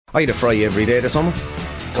I had a fry every day this summer,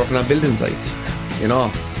 working on building sites. You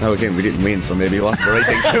know, now again we didn't win, so maybe it wasn't the right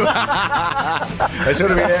thing to do. I should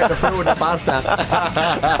have been there, the fruit and the pasta.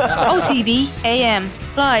 OTB AM,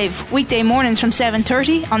 live weekday mornings from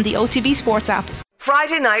 7:30 on the OTB Sports app.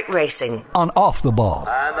 Friday Night Racing on Off the Ball.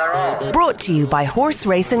 And they're off. Brought to you by Horse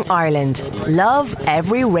Racing Ireland. Love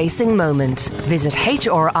every racing moment. Visit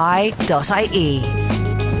hri.ie.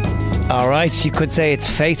 Alright, you could say it's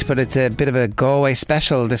fate, but it's a bit of a go-away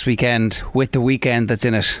special this weekend with the weekend that's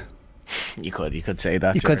in it. You could say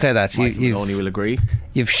that. You could say that. You only will agree.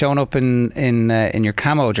 You've shown up in your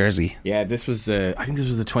camo jersey. Yeah, this was I think this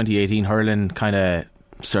was the 2018 hurling kind of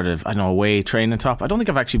sort of, I don't know, away training top. I don't think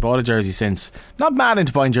I've actually bought a jersey since. Not mad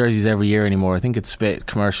into buying jerseys every year anymore. I think it's a bit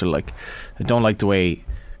commercial. Like, I don't like the way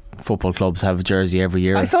football clubs have a jersey every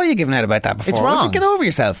year. I saw you giving out about that before. It's wrong. Would you get over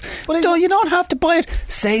yourself? But you don't have to buy it.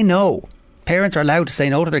 Say no. Parents are allowed to say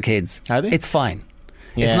no to their kids. Are they? It's fine.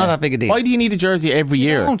 Yeah. It's not that big a deal. Why do you need a jersey every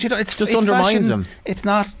year? You don't. It's just undermines fashion. them. It's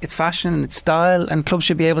not. It's fashion. It's style, and clubs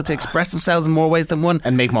should be able to express themselves in more ways than one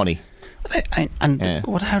and make money. How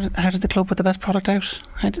did the club put the best product out?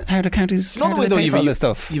 How do counties? How do they pay for all this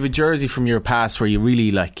stuff? You have a jersey from your past where you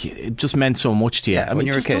really like it, just meant so much to you. Yeah, I mean,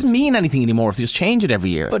 it just doesn't mean anything anymore if you just change it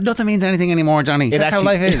every year. But nothing means anything anymore, Johnny. That's how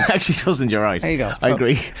life is. It actually doesn't. You're right. There you go. I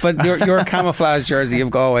agree. But your camouflage jersey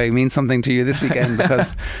of Galway means something to you this weekend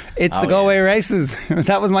because it's the Galway races.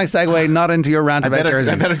 That was my segue, not into your rant about jerseys.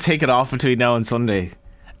 I better take it off between now and Sunday.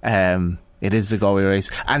 It is the Galway race,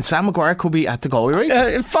 and Sam Maguire could be at the Galway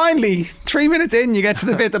races. Finally, 3 minutes in, you get to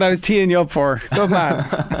the bit that I was teeing you up for. Good man.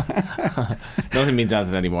 Nothing means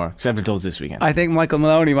anything anymore, except it does this weekend. I think Michael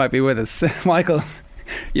Maloney might be with us. Michael,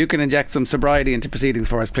 you can inject some sobriety into proceedings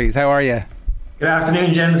for us, please. How are you? Good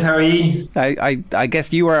afternoon, gents. How are you? I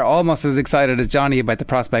guess you are almost as excited as Johnny about the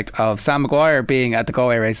prospect of Sam Maguire being at the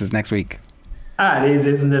Galway races next week. It is,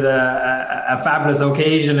 isn't it? A fabulous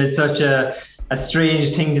occasion. It's such a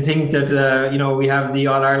strange thing to think that we have the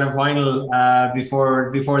All-Ireland final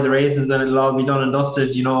before the races, and it'll all be done and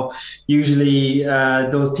dusted. Usually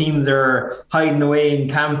those teams are hiding away in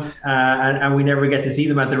camp and we never get to see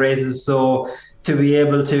them at the races, so to be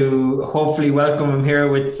able to hopefully welcome him here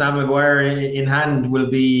with Sam Maguire in hand will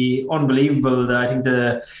be unbelievable. I think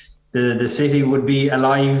the city would be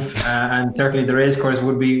alive and certainly the racecourse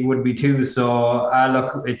would be too. So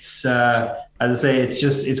look, it's as I say,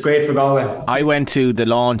 it's great for Galway. I went to the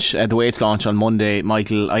launch, the weights launch on Monday,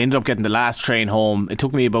 Michael. I ended up getting the last train home. It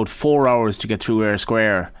took me about 4 hours to get through Eyre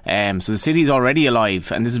Square. So the city's already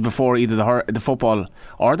alive, and this is before either the football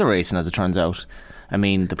or the racing, as it turns out. I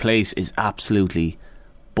mean, the place is absolutely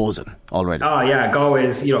buzzing already. Oh yeah, Galway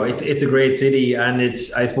is, it's a great city, and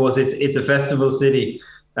I suppose it's a festival city.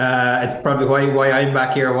 It's probably why I'm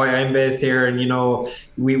back here, why I'm based here, and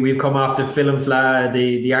we've come off the Film Fla.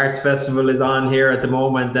 The arts festival is on here at the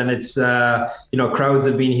moment, and it's crowds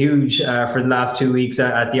have been huge for the last 2 weeks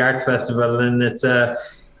at the arts festival, and it's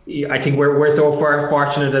I think we're so far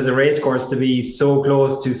fortunate as a racecourse to be so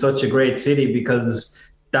close to such a great city, because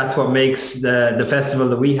that's what makes the festival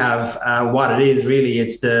that we have what it is. Really,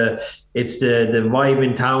 it's the vibe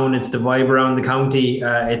in town, it's the vibe around the county,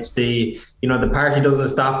 it's the party doesn't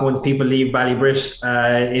stop once people leave Ballybrit.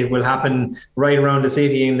 It will happen right around the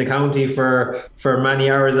city and the county for many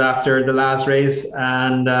hours after the last race,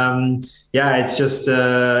 and it's just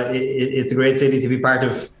it's a great city to be part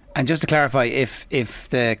of. And just to clarify, if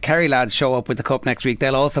the Kerry lads show up with the cup next week,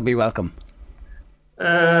 they'll also be welcome.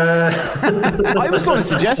 I was going to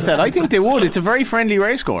suggest that. I think they would. It's a very friendly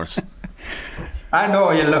racecourse. I know.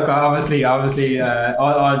 Yeah, look, obviously, all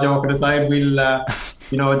joking aside, we'll,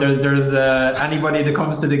 there's anybody that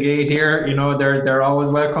comes to the gate here, they're always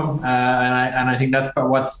welcome, and I think that's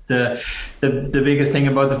what's the biggest thing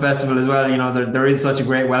about the festival as well. There is such a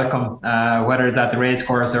great welcome, whether it's at the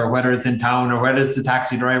racecourse or whether it's in town or whether it's the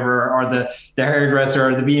taxi driver or the hairdresser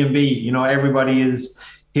or the B&B. Everybody is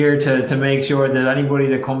here to make sure that anybody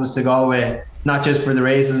that comes to Galway, not just for the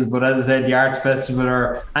races, but as I said, the arts festival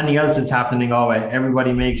or anything else that's happening in Galway,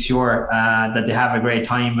 everybody makes sure that they have a great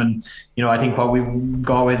time. And I think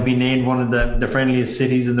Galway's been named one of the friendliest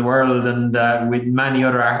cities in the world, and with many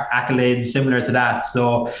other accolades similar to that.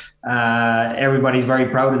 So everybody's very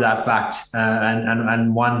proud of that fact,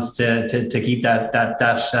 and wants to keep that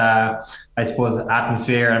I suppose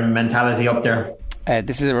atmosphere and mentality up there.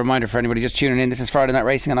 This is a reminder for anybody just tuning in. This is Friday Night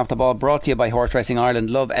Racing and Off the Ball, brought to you by Horse Racing Ireland.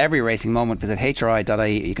 Love every racing moment. Visit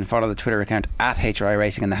hri.ie. You can follow the Twitter account at HRI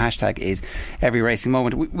Racing, and the hashtag is every racing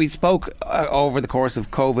moment. We spoke over the course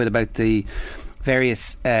of COVID about the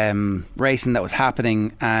various racing that was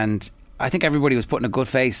happening, and I think everybody was putting a good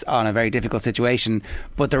face on a very difficult situation,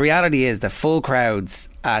 but the reality is that full crowds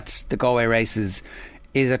at the Galway races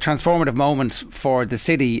is a transformative moment for the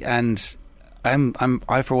city, and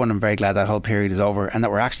I for one am very glad that whole period is over and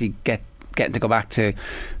that we're actually getting to go back to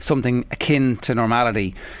something akin to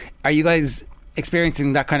normality. Are you guys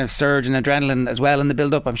experiencing that kind of surge in adrenaline as well in the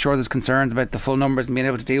build-up? I'm sure there's concerns about the full numbers and being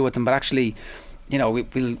able to deal with them, but actually, you know,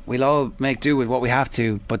 we'll all make do with what we have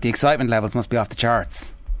to, but the excitement levels must be off the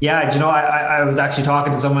charts. Yeah, you know, I was actually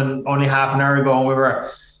talking to someone only half an hour ago, and we were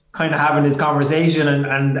kind of having this conversation,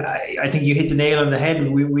 and I think you hit the nail on the head.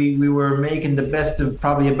 We were making the best of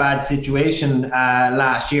probably a bad situation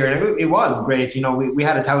last year, and it was great. You know, we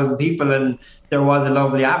had 1,000 people, and there was a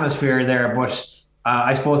lovely atmosphere there, but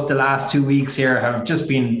I suppose the last 2 weeks here have just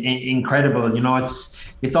been incredible. You know,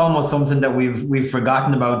 it's almost something that we've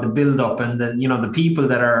forgotten about, the build up and the people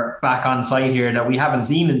that are back on site here that we haven't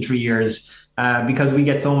seen in 3 years, because we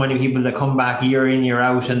get so many people that come back year in, year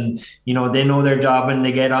out, and you know, they know their job and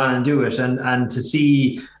they get on and do it, and to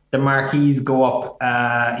see the marquees go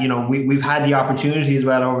up, you know, we've had the opportunity as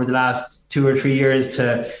well over the last 2 or 3 years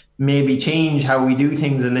to maybe change how we do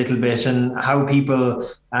things a little bit and how people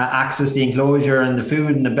access the enclosure and the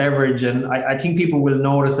food and the beverage. And I think people will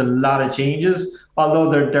notice a lot of changes,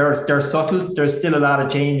 although they're subtle. There's still a lot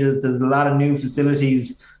of changes. There's a lot of new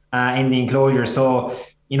facilities in the enclosure. So,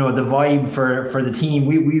 you know, the vibe for the team,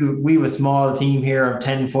 we have a small team here of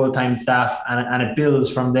 10 full-time staff, and it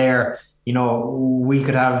builds from there. You know, we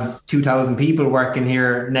could have 2,000 people working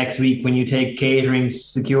here next week when you take catering,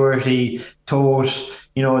 security, tote.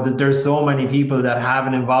 You know, there's so many people that have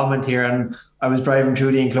an involvement here. And I was driving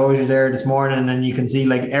through the enclosure there this morning, and you can see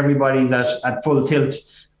like everybody's at full tilt.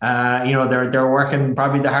 You know, they're working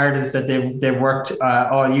probably the hardest that they've worked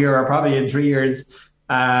all year, or probably in 3 years.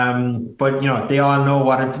 But you know, they all know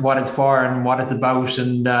what it's for and what it's about.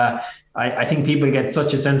 And I think people get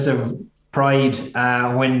such a sense of pride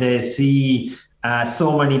when they see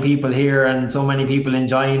so many people here and so many people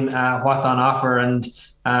enjoying what's on offer. And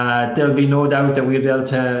there'll be no doubt that we'll be able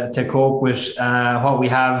to cope with what we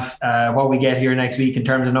have, what we get here next week in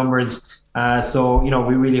terms of numbers. So, you know,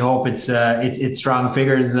 we really hope it's strong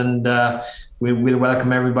figures, and we'll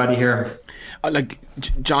welcome everybody here. Like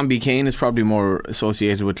John B. Kane is probably more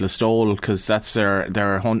associated with Listowel because that's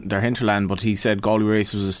their hinterland, but he said Galway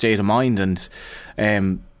race was a state of mind,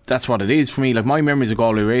 and that's what it is for me. Like, my memories of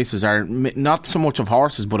Galway races are not so much of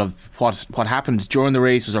horses, but of what happened during the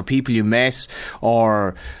races, or people you met,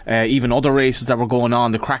 or even other races that were going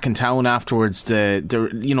on, the crack in town afterwards,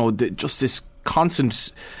 just this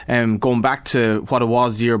constant going back to what it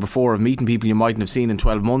was the year before, of meeting people you mightn't have seen in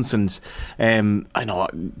 12 months. And I know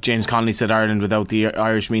James Connolly said Ireland without the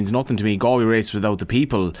Irish means nothing to me. Galway race without the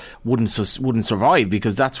people wouldn't survive,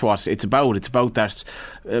 because that's what it's about. It's about that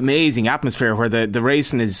amazing atmosphere where the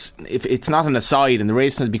racing is, if it's not an aside, and the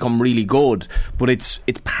racing has become really good, but it's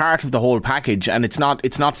part of the whole package, and it's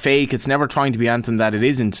not fake. It's never trying to be anything that it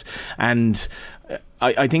isn't. And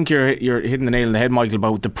I think you're hitting the nail on the head, Michael,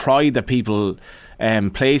 about the pride that people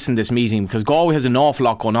place in this meeting, because Galway has an awful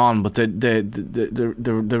lot going on, but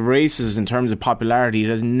the races in terms of popularity, it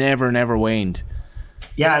has never waned.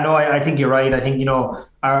 Yeah, no, I think you're right. I think, you know,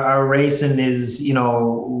 our racing is, you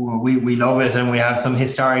know, we love it, and we have some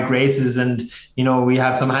historic races, and, you know, we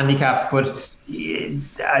have some handicaps, but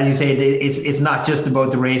as you say, it's not just about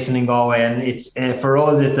the racing in Galway, and it's for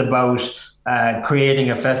us, it's about creating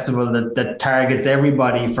a festival that targets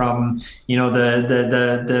everybody, from, you know,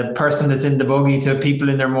 the person that's in the buggy to people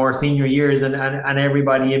in their more senior years, and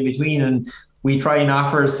everybody in between. And we try and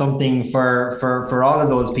offer something for all of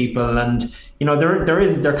those people. And, you know,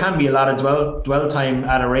 there can be a lot of dwell time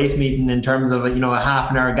at a race meeting in terms of, you know, a half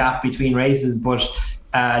an hour gap between races, but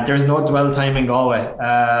there's no dwell time in Galway.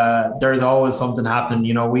 There's always something happening.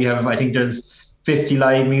 You know, I think there's 50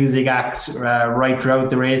 live music acts right throughout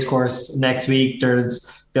the race course next week.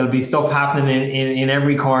 There'll be stuff happening in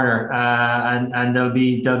every corner, and there'll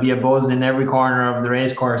be a buzz in every corner of the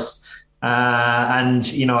race course.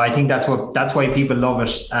 And, you know, I think that's why people love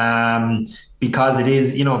it, because it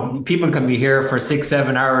is, you know, people can be here for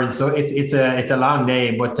 6-7 hours, so it's a long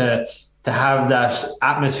day, but to have that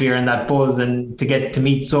atmosphere and that buzz, and to get to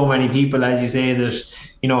meet so many people, as you say, that,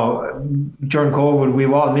 you know, during COVID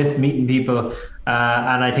we've all missed meeting people,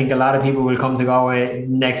 and I think a lot of people will come to Galway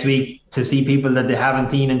next week to see people that they haven't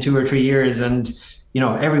seen in 2 or 3 years. And,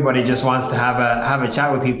 everybody just wants to have a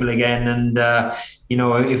chat with people again, and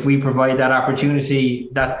if we provide that opportunity,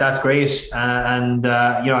 that's great. And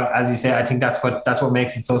as you say, I think that's what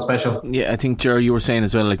makes it so special. Yeah, I think, Ger, you were saying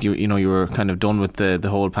as well, like you were kind of done with the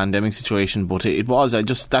whole pandemic situation, but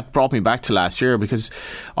that brought me back to last year, because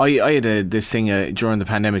I had this thing during the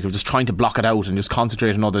pandemic of just trying to block it out and just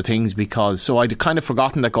concentrate on other things, because I'd kind of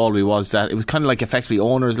forgotten that Galway was that. It was kind of like effectively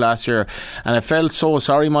owners last year, and I felt so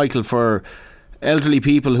sorry, Michael, for elderly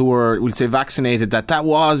people who were, we'll say, vaccinated.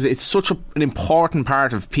 It's such an important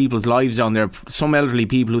part of people's lives down there. Some elderly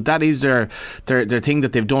people who that is their thing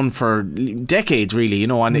that they've done for decades, really,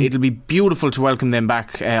 and it'll be beautiful to welcome them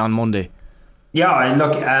back on Monday. Yeah, and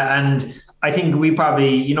look, and I think we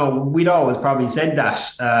probably, we'd always probably said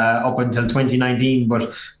that up until 2019,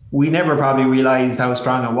 but we never probably realised how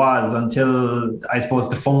strong it was until, I suppose,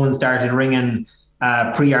 the phone started ringing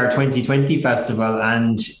pre our 2020 festival,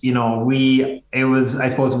 and I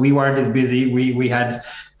suppose we weren't as busy. We had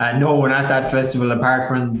no one at that festival apart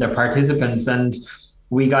from the participants, and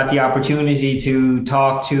we got the opportunity to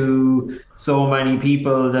talk to so many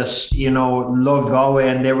people that loved Galway,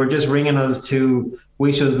 and they were just ringing us to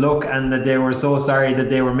wish us luck, and that they were so sorry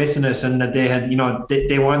that they were missing it, and that they had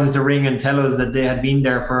they wanted to ring and tell us that they had been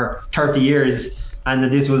there for 30 years and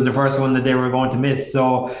that this was the first one that they were going to miss.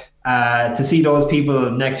 So to see those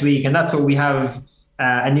people next week, and that's what we have,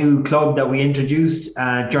 a new club that we introduced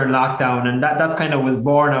during lockdown, and that's kind of was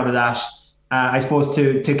born out of that, I suppose,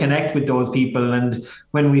 to connect with those people. And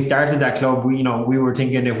when we started that club, we were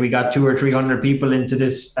thinking if we got 200 or 300 people into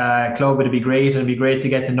this club, it'd be great, and it'd be great to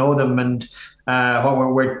get to know them. And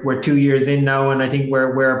we're 2 years in now, and I think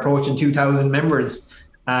we're approaching 2,000 members,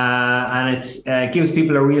 and it gives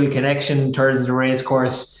people a real connection towards the race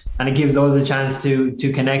course. And it gives us a chance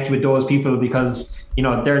to connect with those people, because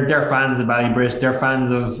they're fans of Ballybrit, they're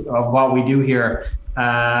fans of what we do here,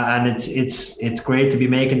 and it's great to be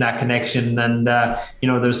making that connection. And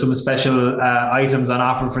there's some special items on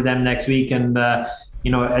offer for them next week, and as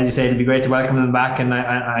you say, it'd be great to welcome them back, and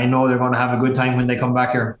I know they're going to have a good time when they come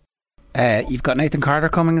back here. You've got Nathan Carter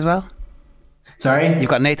coming as well? Sorry? You've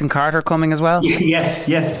got Nathan Carter coming as well? Yes.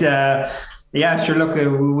 Yeah, sure. Look,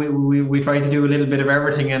 we try to do a little bit of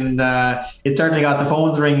everything, and it certainly got the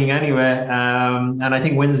phones ringing anyway. And I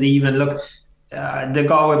think Wednesday evening, look, the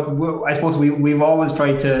Galway, I suppose we've always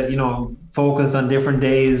tried to focus on different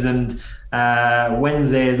days, and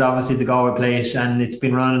Wednesday is obviously the Galway Plate, and it's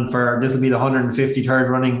been running this will be the 153rd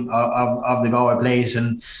running of the Galway Plate,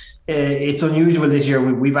 and it's unusual this year.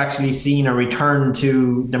 We've actually seen a return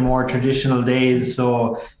to the more traditional days.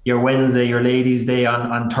 So your Wednesday, your Ladies' Day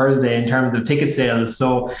on Thursday in terms of ticket sales.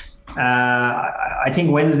 So I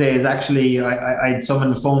think Wednesday is actually, I had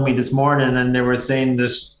someone phone me this morning, and they were saying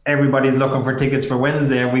that everybody's looking for tickets for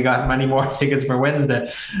Wednesday, and we got many more tickets for Wednesday.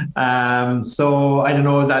 So I don't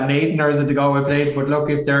know, is that Nathan or is it the Galway Plate? But look,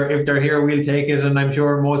 if they're here, we'll take it, and I'm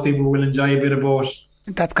sure most people will enjoy a bit of both.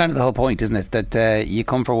 That's kind of the whole point, isn't it? That you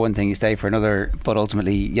come for one thing, you stay for another, but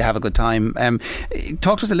ultimately you have a good time.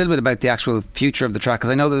 Talk to us a little bit about the actual future of the track, because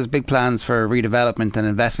I know there's big plans for redevelopment and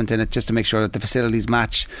investment in it, just to make sure that the facilities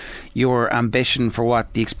match your ambition for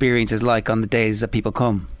what the experience is like on the days that people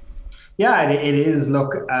come. Yeah, it is.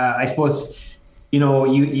 Look, I suppose,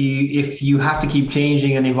 if you have to keep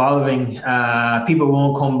changing and evolving, people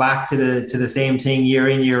won't come back to the same thing year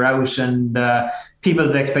in, year out, and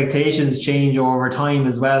people's expectations change over time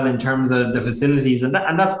as well in terms of the facilities, and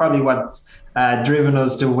that's probably what's driven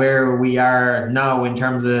us to where we are now in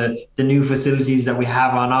terms of the new facilities that we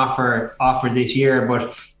have on offer this year.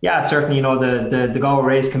 But yeah, certainly, the Galway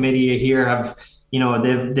Race Committee here have,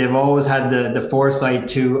 they've always had the foresight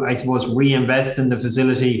to, I suppose, reinvest in the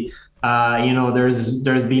facility.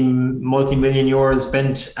 There's been multi-million euros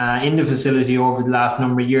spent in the facility over the last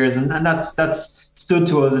number of years, and that's stood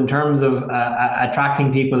to us in terms of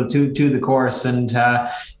attracting people to the course. And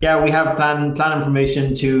we have planning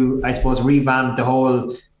permission to, I suppose, revamp the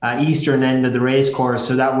whole eastern end of the race course.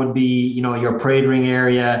 So that would be, your parade ring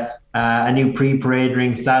area, a new pre-parade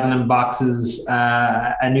ring, saddling boxes,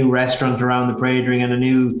 a new restaurant around the parade ring, and a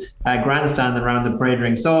new grandstand around the parade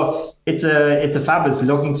ring. So it's a fabulous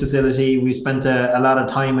looking facility. We spent a lot of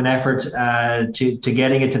time and effort to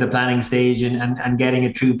getting it to the planning stage and getting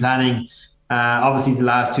it through planning. Obviously, the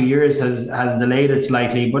last 2 years has delayed it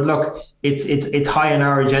slightly, but look, it's high on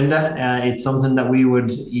our agenda. It's something that we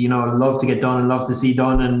would, love to get done and love to see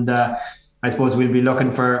done. And I suppose we'll be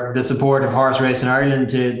looking for the support of Horse Racing Ireland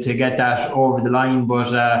to get that over the line.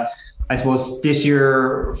 But I suppose this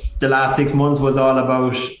year, the last 6 months was all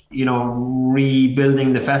about,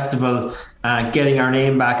 rebuilding the festival, getting our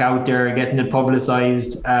name back out there, getting it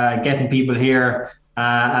publicised, getting people here.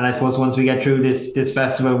 And I suppose once we get through this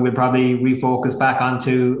festival, we'll probably refocus back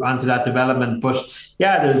onto that development. But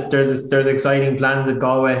yeah, there's exciting plans at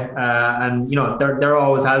Galway, and there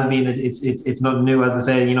always has been. It's nothing new, as I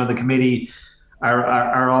say. The committee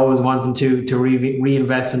are always wanting to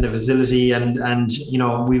reinvest in the facility, and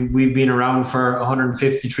we've been around for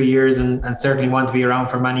 153 years, and certainly want to be around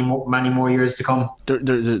for many more years to come.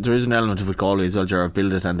 There is an element of it, Galway as well, Gerard,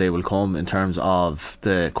 build it and they will come, in terms of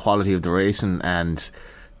the quality of the racing, and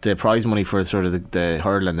the prize money for sort of the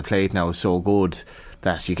hurdle and the plate now is so good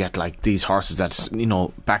that you get like these horses that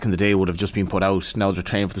back in the day would have just been put out. Now they're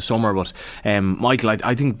trained for the summer. But Michael,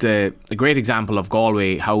 I think a great example of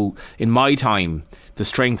Galway, how in my time the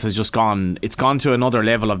strength has just gone. It's gone to another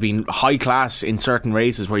level of being high class in certain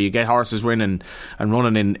races where you get horses winning and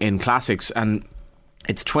running in classics. And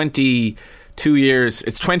it's 20 years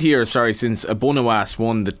since Abunawas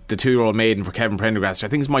won the 2-year-old maiden for Kevin Prendergast. I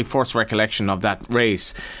think it's my first recollection of that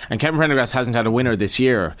race, and Kevin Prendergast hasn't had a winner this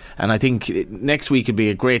year, and I think next week would be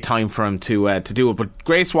a great time for him to do it. But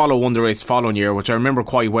Grey Swallow won the race the following year, which I remember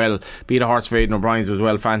quite well. Beat a horse for Aidan O'Brien's, was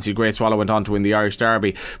well fancied. Grey Swallow went on to win the Irish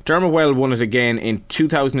Derby. Dermot Well won it again in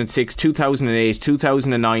 2006, 2008,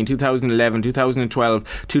 2009, 2011,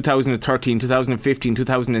 2012, 2013, 2015,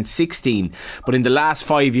 2016. But in the last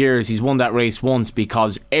 5 years he's won that race once,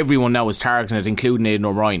 because everyone now is targeting it, including Aidan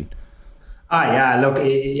O'Brien. Look,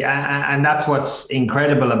 and that's what's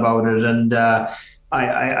incredible about it. And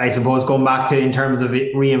I suppose going back to in terms of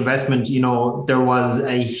reinvestment, there was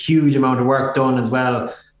a huge amount of work done as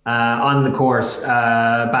well on the course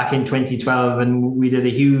back in 2012, and we did a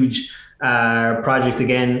huge project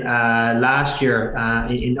again last year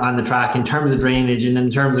on the track in terms of drainage and in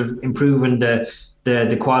terms of improving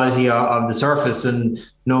the quality of the surface. And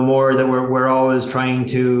no more that we're always trying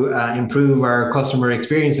to improve our customer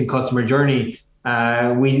experience and customer journey.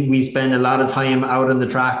 We spend a lot of time out on the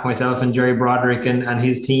track, myself and Jerry Broderick and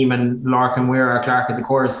his team, and Larkin Weir, our clerk at the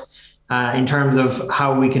course, in terms of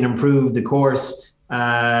how we can improve the course,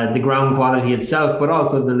 the ground quality itself, but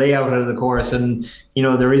also the layout of the course. And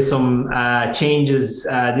there is some changes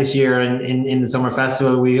this year in the summer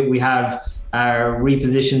festival. We have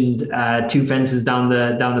repositioned 2 fences down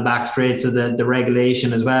the back straight, so the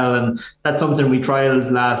regulation as well, and that's something we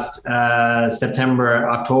trialed last September,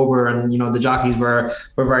 October, and the jockeys were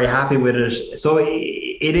very happy with it. So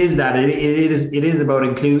it is about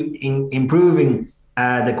improving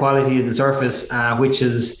the quality of the surface, which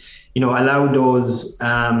has allowed those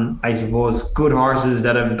I suppose good horses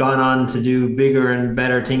that have gone on to do bigger and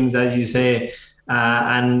better things, as you say.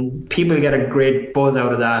 And people get a great buzz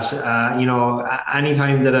out of that.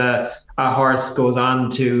 Anytime that a horse goes on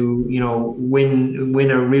to,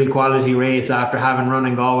 win a real quality race after having run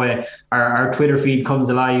in Galway, our Twitter feed comes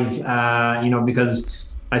alive, because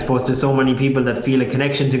I suppose there's so many people that feel a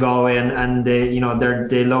connection to Galway, and they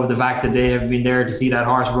love the fact that they have been there to see that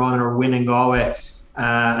horse run or win in Galway.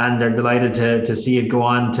 And they're delighted to see it go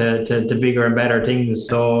on to bigger and better things.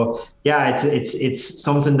 So yeah, it's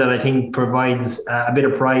something that I think provides a bit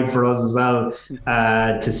of pride for us as well,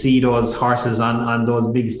 to see those horses on those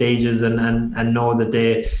big stages and know that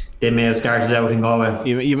they may have started out in Galway.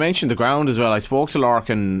 You mentioned the ground as well. I spoke to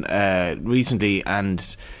Larkin recently,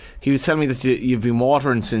 and he was telling me that you've been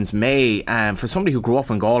watering since May, and for somebody who grew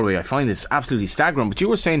up in Galway, I find this absolutely staggering. But you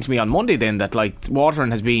were saying to me on Monday then that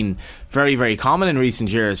watering has been very, very common in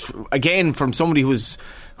recent years. Again, from somebody who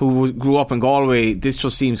grew up in Galway, this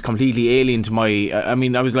just seems completely alien to my...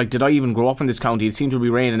 I was like, did I even grow up in this county? It seemed to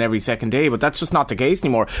be raining every second day, but that's just not the case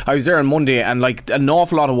anymore. I was there on Monday, and an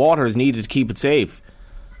awful lot of water is needed to keep it safe.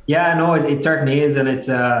 Yeah, no, it certainly is, and it's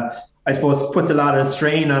I suppose puts a lot of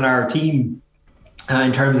strain on our team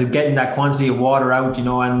in terms of getting that quantity of water out,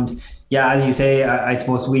 and yeah, as you say, I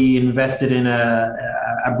suppose we invested in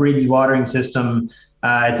a bridge watering system.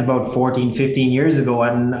 It's about 14-15 years ago,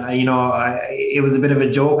 and it was a bit of a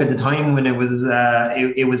joke at the time when it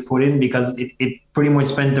was put in, because it pretty much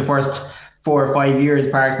spent the first 4 or 5 years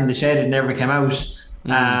parked in the shed. It never came out.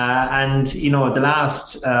 And the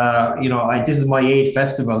last this is my 8th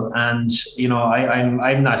festival, and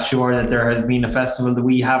I'm not sure that there has been a festival that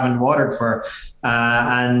we haven't watered for,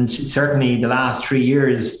 and certainly the last 3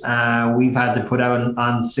 years we've had to put out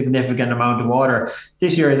on significant amount of water.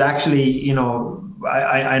 This year is actually,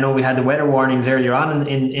 I know we had the weather warnings earlier on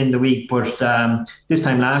in the week, but this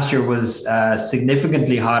time last year was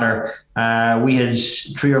significantly hotter. We had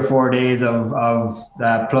 3 or 4 days of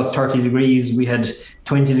plus 30 degrees. We had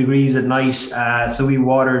 20 degrees at night. So we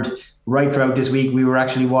watered right throughout this week, we were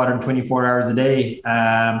actually watering 24 hours a day.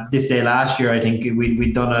 This day last year, I think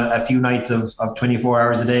we'd done a few nights of 24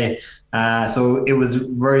 hours a day. So it was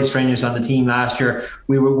very strenuous on the team last year.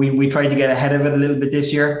 We tried to get ahead of it a little bit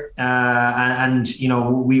this year, and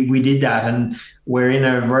we did that, and we're in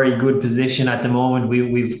a very good position at the moment.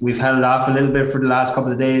 We've held off a little bit for the last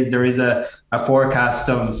couple of days. There is a forecast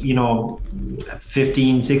of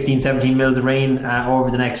 15, 16, 17 mils of rain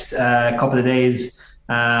over the next couple of days.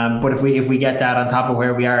 But if we get that on top of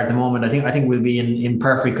where we are at the moment, I think we'll be in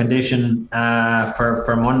perfect condition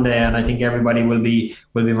for Monday, and I think everybody will be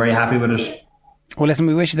very happy with it. Well, listen,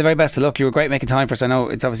 we wish you the very best of luck. You were great making time for us. I know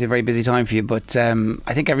it's obviously a very busy time for you, but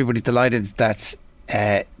I think everybody's delighted that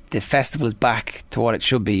the festival is back to what it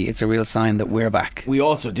should be. It's a real sign that we're back. We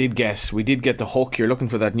also did get the hook. You're looking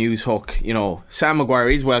for that news hook. Sam Maguire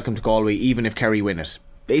is welcome to Galway, even if Kerry win it.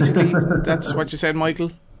 Basically, that's what you said,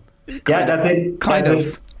 Michael. Yeah, that's it. Kind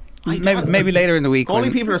of. Maybe later in the week. Galway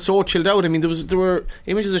people are so chilled out. I mean, there were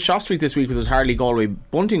images of Shop Street this week with those Harley Galway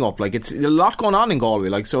bunting up. Like, it's a lot going on in Galway.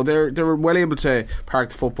 Like, so they're well able to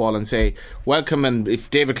park the football and say welcome. And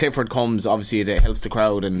if David Clifford comes, obviously it helps the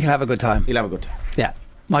crowd, and he'll have a good time. Yeah,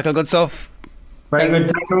 Michael, good stuff. Very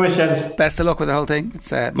good. Thanks so much, gents. Best of luck with the whole thing.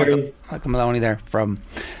 It's Michael Maloney there from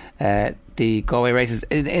the Galway races.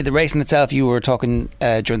 In the racing itself, you were talking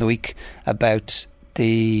during the week about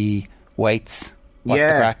the weights. What's the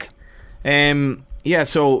crack?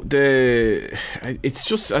 So it's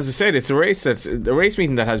just, as I said, it's a race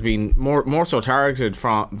meeting that has been more so targeted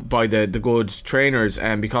by the good trainers,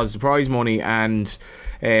 and because the prize money, and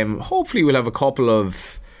hopefully we'll have a couple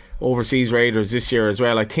of overseas raiders this year as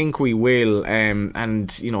well. I think we will,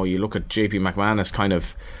 and you look at JP McManus kind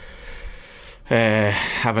of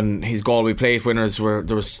having his Galway plate winners, where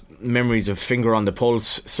there was memories of finger on the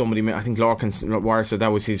pulse. Somebody, I think Lorcan said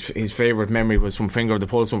that was his favourite memory, was from finger of the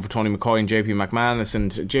pulse one for Tony McCoy and JP McManus.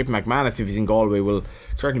 And JP McManus, if he's in Galway, will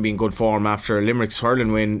certainly be in good form after Limerick's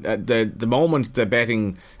hurling win. The moment the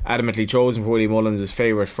betting adamantly chosen for Willie Mullins is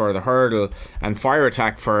favourite for the hurdle, and Fire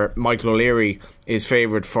Attack for Michael O'Leary is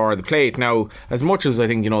favourite for the plate. Now, as much as I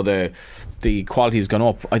think the quality has gone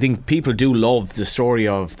up, I think people do love the story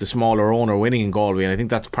of the smaller owner winning in Galway, and I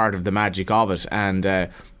think that's part of the magic of it,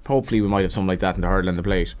 and hopefully we might have something like that in the hurdle and the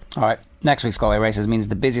plate. Alright, next week's Galway races means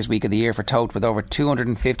the busiest week of the year for Tote, with over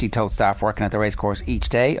 250 Tote staff working at the racecourse each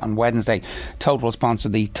day. On Wednesday, Tote will sponsor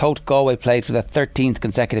the Tote Galway Plate for the 13th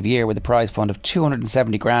consecutive year with a prize fund of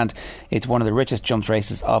 270 grand. It's one of the richest jumps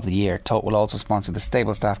races of the year. Tote will also sponsor the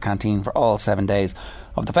stable staff canteen for all 7 days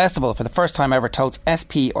of the festival. For the first time ever, Tote's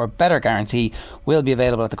SP or better guarantee will be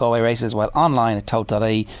available at the Galway races, while online at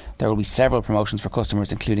tote.ie there will be several promotions for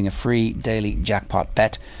customers, including a free daily jackpot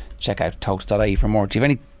bet. Check out tote.ie for more. Do you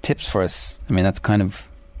have any tips for us? I mean, that's kind of...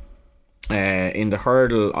 in the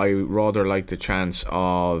hurdle, I rather like the chance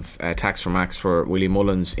of Tax for Max for Willie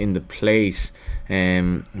Mullins. In the plate,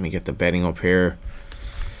 let me get the betting up here.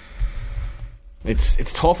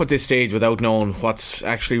 It's tough at this stage without knowing what's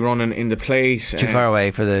actually running in the plate. Too far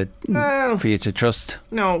away for you to trust.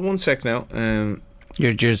 No, 1 sec now.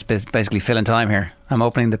 You're just basically filling time here. I'm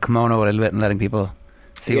opening the kimono a little bit and letting people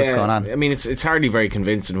see what's going on. I mean, it's hardly very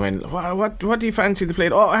convincing when what do you fancy the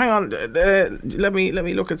plate? Oh, hang on, let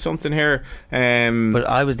me look at something here. But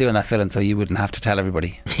I was doing that filling, so you wouldn't have to tell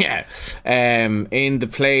everybody. Yeah. In the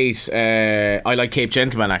plate, I like Cape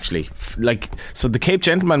Gentleman actually. So the Cape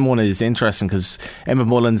Gentleman one is interesting because Emma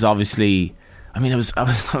Mullins obviously. I mean, I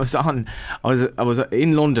was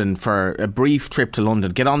in London for a brief trip to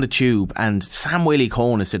London, get on the tube, and Sam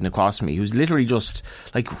Whaley-Cohen is sitting across from me, who's literally just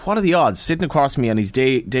like, what are the odds? Sitting across from me on his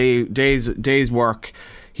day's work.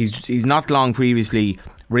 He's not long previously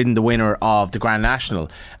ridden the winner of the Grand National,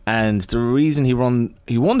 and the reason he won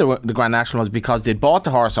the Grand National was because they'd bought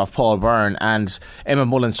the horse off Paul Byrne, and Emma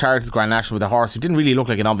Mullins started the Grand National with a horse who didn't really look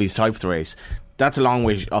like an obvious type for the race. That's a long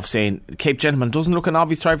way of saying Cape Gentleman doesn't look an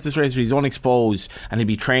obvious type for this race, but he's unexposed and he'll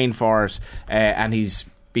be trained for it, and he's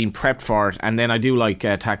been prepped for it. And then I do like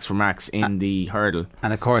Tax for Max in the hurdle.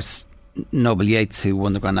 And of course, Noble Yates, who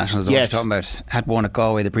won the Grand National, as I was talking about, had won at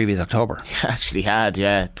Galway the previous October. He actually had,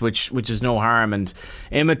 yeah, which is no harm. And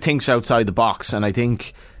Emma thinks outside the box, and I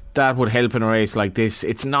think that would help in a race like this.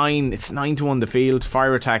 It's 9 to 1 the field.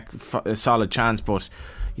 Fire Attack, a solid chance, but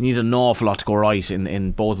you need an awful lot to go right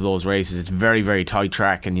in both of those races. It's very, very tight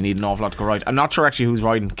track, and you need an awful lot to go right. I'm not sure actually who's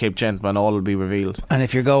riding Cape Gentleman. All will be revealed. And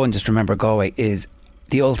if you're going, just remember Galway is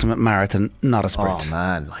the ultimate marathon, not a sprint. Oh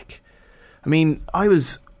man, I mean, I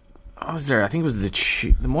was there. I think it was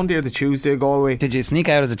the Monday or the Tuesday, Galway. Did you sneak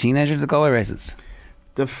out as a teenager to the Galway races?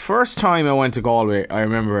 The first time I went to Galway, I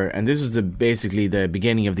remember, and this was basically the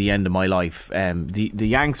beginning of the end of my life. The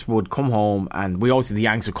Yanks would come home, and the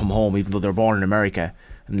Yanks would come home, even though they're born in America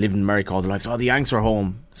and lived in America all their lives. Oh, the Yanks are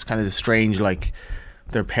home. It's kind of strange, like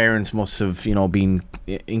their parents must have, been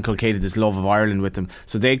inculcated this love of Ireland with them.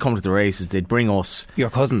 So they'd come to the races. They'd bring us Your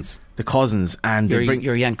cousins. the cousins, and they'd bring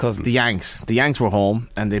Your Yank cousins. the Yanks were home,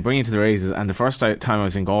 and they bring you to the races. And the first time I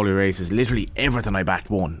was in Galway races, literally everything I backed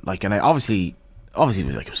won. Like, and I obviously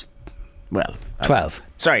it was 12.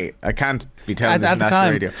 Sorry, I can't be telling At this the on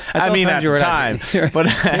time. radio. At I those mean, times at you were the allowed time. to. But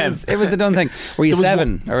It was the done thing. Were you there was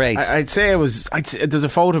 7 or 8? I'd say there's a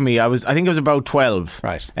photo of me. I think I was about 12.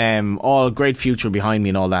 Right. All great future behind me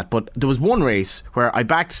and all that. But there was one race where I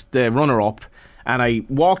backed the runner-up, and I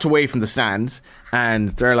walked away from the stand, and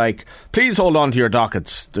they're like, please hold on to your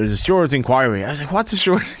dockets. There's a steward's inquiry. I was like, what's a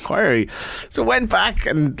steward's inquiry? So I went back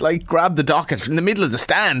and grabbed the docket in the middle of the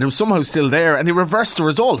stand. It was somehow still there, and they reversed the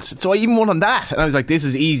result. So I even won on that. And I was like, this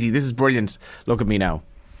is easy. This is brilliant. Look at me now.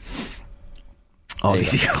 All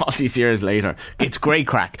these years later. It's great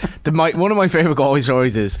crack. One of my favourite Galway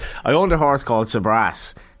stories is I owned a horse called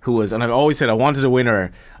Sabras, and I've always said I wanted to win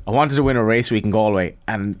a race week in Galway,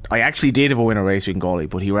 and I actually did have a winner race week in Galway,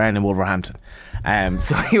 but he ran in Wolverhampton. I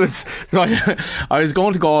was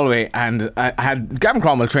going to Galway, and I had Gavin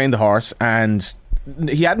Cromwell trained the horse, and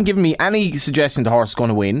he hadn't given me any suggestion the horse was going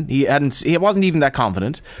to win. He wasn't even that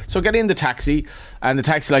confident. So I get in the taxi, and the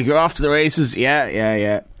taxi you're off to the races.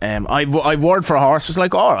 Yeah. I word for a horse. I was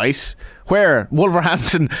like, all right. Where?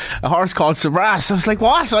 Wolverhampton, a horse called Sabras. I was like,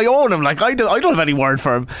 what? I own him. I don't have any word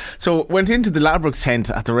for him. So went into the Ladbrokes tent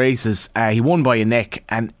at the races. He won by a neck,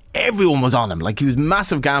 and everyone was on him. He was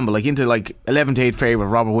massive gamble, into 11-8 favourite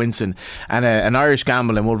Robert Winston, and an Irish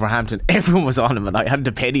gamble in Wolverhampton. Everyone was on him, and I had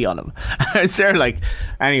the penny on him. I was there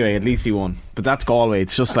anyway, at least he won. But that's Galway.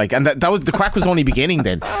 It's just and that was the crack was only beginning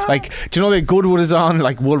then. Do you know that Goodwood is on?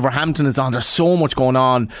 Wolverhampton is on. There's so much going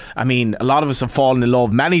on. I mean, a lot of us have fallen in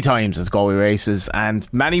love many times at Galway races, and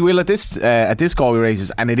many will at this Galway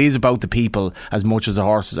races, and it is about the people as much as the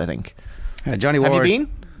horses, I think. Johnny Ward. Have you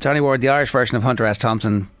been? Johnny Ward, the Irish version of Hunter S.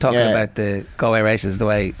 Thompson, talking about the Galway races the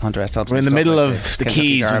way Hunter S. Thompson. We're in the middle of the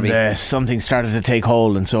Keys when something started to take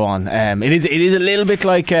hold and so on. It is a little bit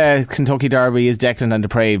like Kentucky Derby is Declan and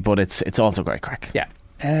Depraved, but it's also great crack.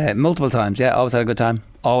 Yeah, multiple times. Yeah, always had a good time.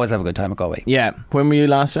 Always have a good time at Galway. Yeah. When were you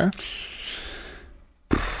last there?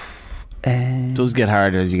 It does get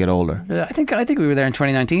harder as you get older. I think we were there in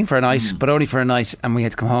 2019 for a night, but only for a night, and we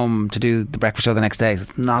had to come home to do the breakfast show the next day. So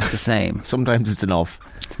it's not the same. Sometimes it's enough.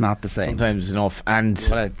 It's not the same. Sometimes it's enough, and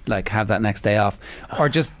have that next day off, or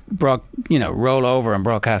just roll over and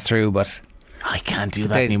broadcast through. But I can't do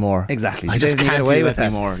that anymore. Exactly, I just can't do it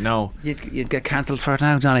anymore. No, you'd get cancelled for it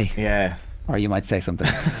now, Johnny. Yeah, or you might say something,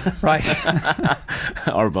 right?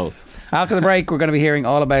 Or both. After the break, we're going to be hearing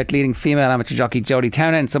all about leading female amateur jockey Jodie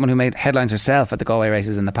Townend, someone who made headlines herself at the Galway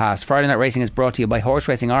races in the past. Friday Night Racing is brought to you by Horse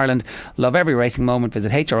Racing Ireland. Love every racing moment.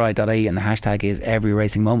 Visit hri.ie, and the hashtag is every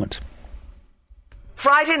racing moment.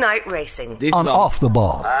 Friday Night Racing on Off the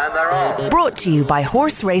Ball. Brought to you by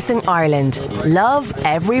Horse Racing Ireland. Love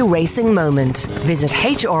every racing moment. Visit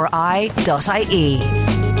hri.ie.